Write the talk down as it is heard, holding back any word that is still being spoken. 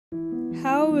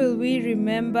How will we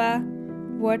remember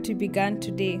what we began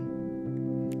today?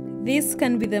 This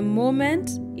can be the moment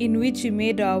in which we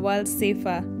made our world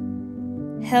safer,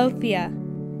 healthier,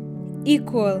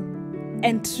 equal,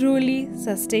 and truly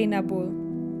sustainable.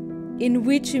 In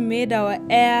which we made our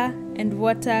air and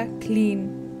water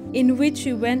clean. In which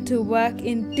we went to work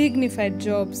in dignified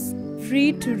jobs,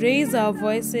 free to raise our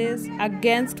voices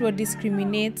against what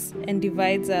discriminates and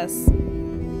divides us.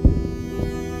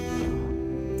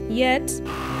 Yet,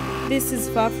 this is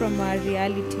far from our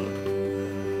reality.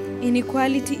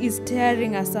 Inequality is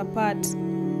tearing us apart.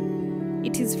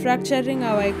 It is fracturing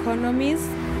our economies,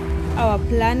 our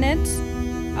planet,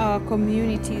 our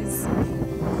communities.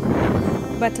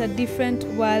 But a different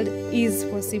world is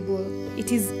possible.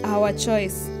 It is our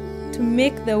choice to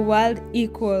make the world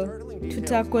equal, to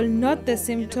tackle not the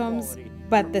symptoms,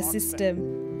 but the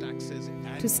system,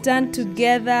 to stand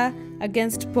together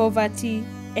against poverty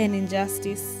and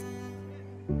injustice.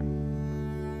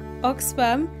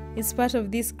 Oxfam is part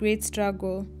of this great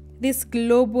struggle, this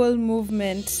global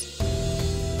movement.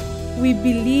 We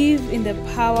believe in the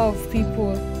power of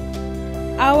people.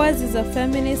 Ours is a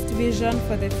feminist vision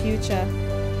for the future.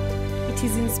 It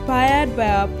is inspired by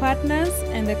our partners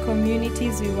and the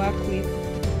communities we work with.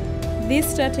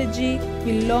 This strategy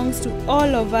belongs to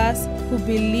all of us who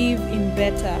believe in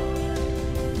better.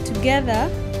 Together,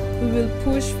 we will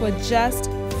push for just,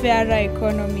 fairer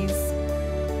economies.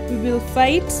 We will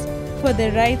fight for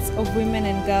the rights of women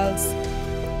and girls.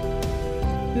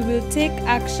 We will take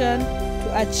action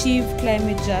to achieve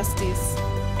climate justice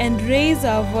and raise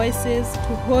our voices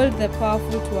to hold the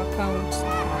powerful to account.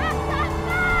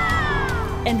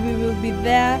 And we will be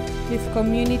there with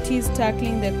communities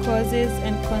tackling the causes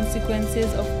and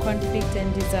consequences of conflict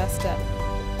and disaster.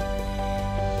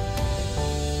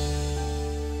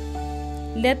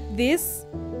 Let this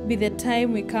be the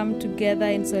time we come together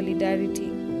in solidarity.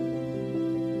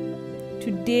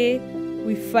 Today,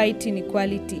 we fight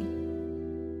inequality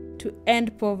to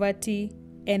end poverty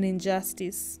and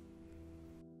injustice.